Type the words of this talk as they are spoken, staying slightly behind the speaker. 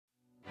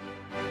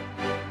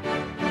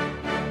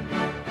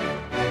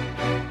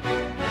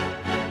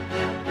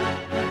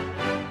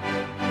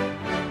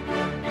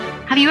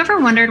Have you ever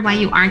wondered why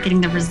you aren't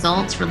getting the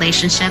results,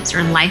 relationships,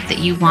 or life that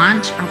you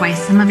want, or why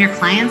some of your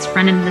clients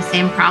run into the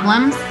same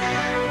problems?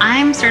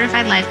 I'm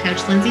certified life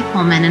coach Lindsay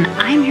Pullman, and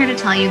I'm here to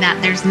tell you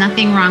that there's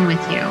nothing wrong with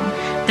you.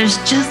 There's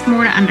just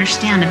more to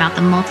understand about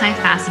the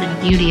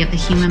multifaceted beauty of the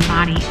human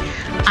body.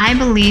 I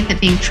believe that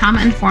being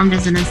trauma-informed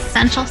is an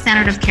essential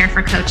standard of care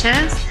for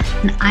coaches,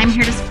 and I'm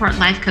here to support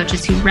life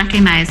coaches who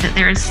recognize that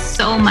there is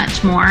so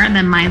much more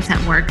than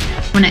mindset work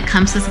when it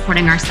comes to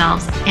supporting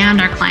ourselves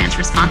and our clients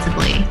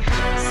responsibly.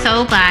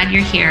 So glad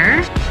you're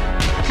here.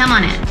 Come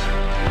on in.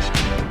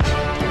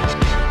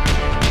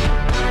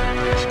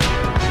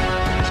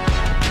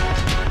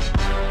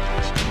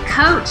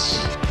 Coach,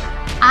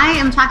 I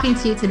am talking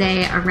to you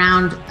today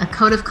around a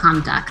code of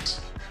conduct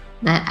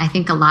that I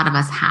think a lot of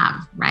us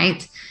have,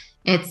 right?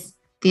 It's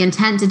the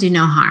intent to do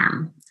no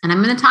harm. And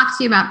I'm going to talk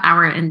to you about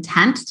our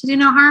intent to do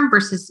no harm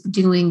versus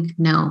doing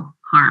no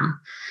harm.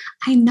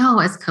 I know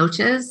as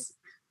coaches,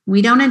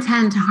 we don't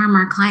intend to harm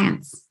our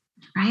clients,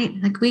 right?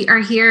 Like we are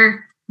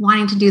here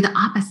wanting to do the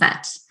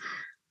opposite.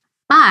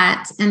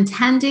 But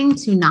intending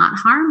to not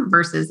harm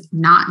versus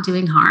not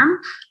doing harm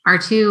are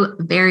two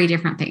very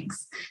different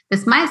things.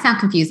 This might sound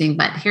confusing,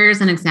 but here's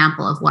an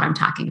example of what I'm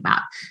talking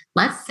about.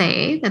 Let's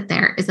say that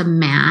there is a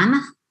man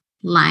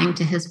lying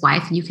to his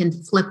wife. You can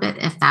flip it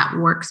if that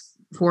works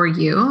for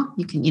you.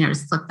 You can,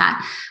 just flip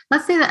that.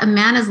 Let's say that a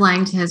man is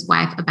lying to his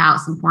wife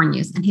about some porn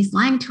use, and he's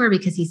lying to her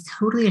because he's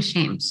totally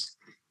ashamed.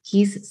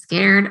 He's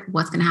scared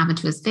what's going to happen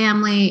to his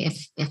family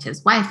if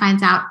his wife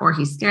finds out, or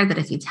he's scared that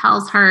if he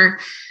tells her,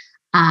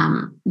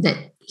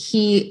 that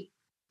he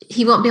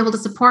won't be able to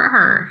support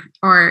her,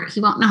 or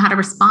he won't know how to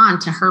respond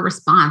to her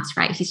response,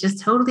 right? He's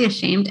just totally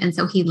ashamed. And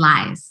so he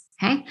lies,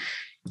 okay?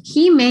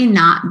 He may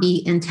not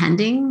be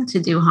intending to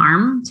do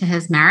harm to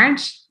his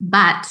marriage,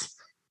 but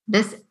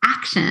this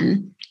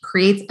action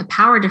creates a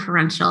power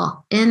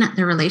differential in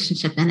the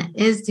relationship, and it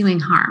is doing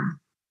harm,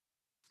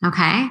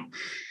 okay?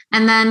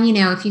 And then,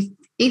 if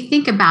you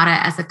think about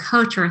it as a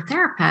coach or a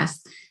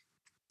therapist,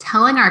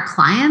 telling our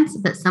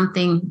clients that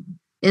something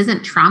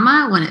isn't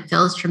trauma when it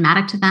feels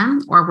traumatic to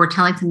them, or we're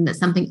telling them that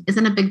something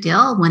isn't a big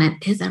deal when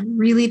it is a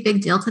really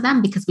big deal to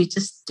them because we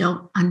just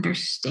don't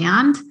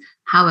understand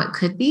how it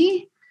could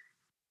be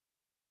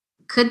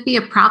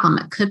a problem.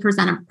 It could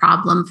present a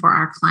problem for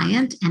our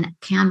client, and it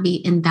can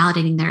be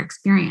invalidating their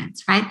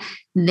experience, right?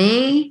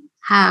 They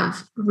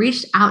have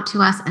reached out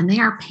to us and they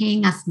are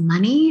paying us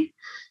money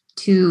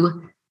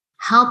to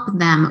help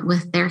them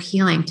with their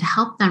healing, to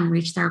help them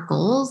reach their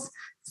goals.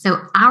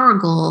 So our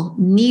goal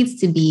needs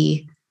to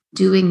be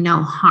doing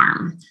no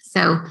harm.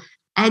 So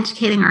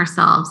educating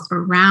ourselves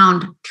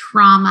around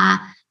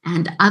trauma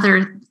and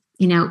other,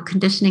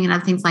 conditioning and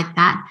other things like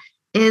that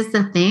is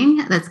the thing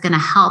that's going to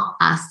help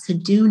us to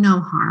do no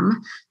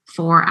harm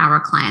for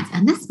our clients.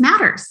 And this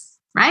matters,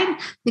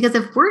 right? Because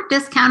if we're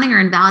discounting or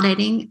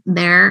invalidating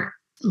their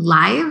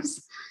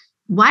lives,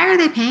 why are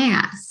they paying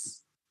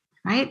us,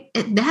 right?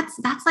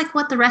 That's like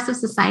what the rest of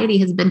society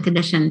has been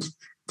conditioned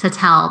to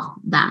tell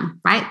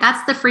them, right?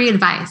 That's the free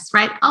advice,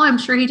 right? Oh, I'm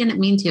sure he didn't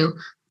mean to,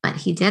 but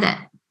he did it,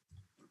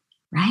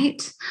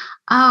 right?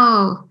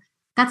 Oh,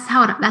 that's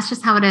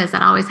just how it is.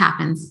 That always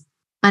happens,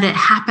 but it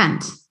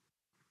happened.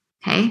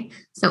 Okay.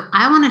 So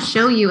I want to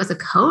show you as a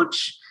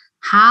coach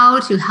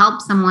how to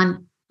help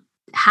someone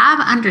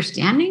have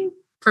understanding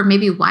for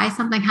maybe why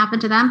something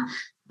happened to them,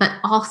 but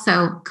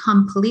also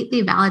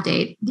completely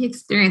validate the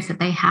experience that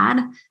they had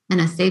in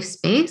a safe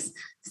space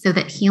so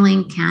that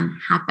healing can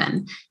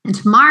happen. And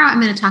tomorrow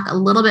I'm going to talk a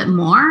little bit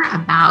more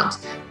about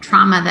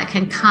trauma that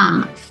can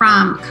come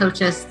from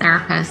coaches,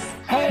 therapists,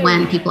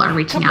 when people are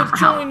reaching out for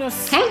help.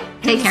 Okay,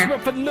 take care.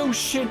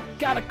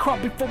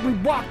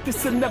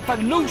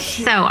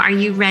 So are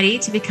you ready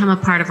to become a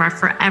part of our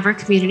forever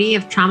community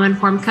of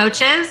trauma-informed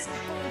coaches?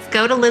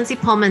 Go to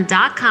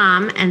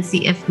lindsaypullman.com and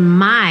see if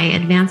my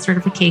advanced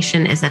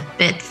certification is a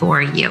fit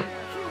for you.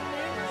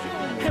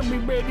 And we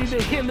ready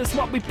to heal is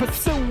what we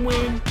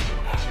pursuing.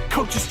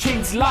 Coaches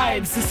change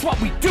lives, it's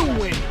what we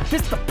doing.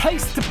 This the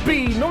place to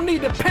be, no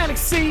need to panic,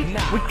 see.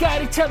 We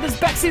got each other's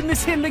backs in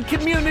this healing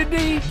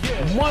community.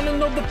 Wanna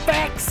know the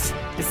facts?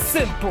 It's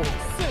simple.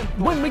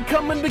 When we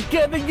coming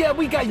together, yeah,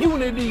 we got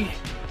unity.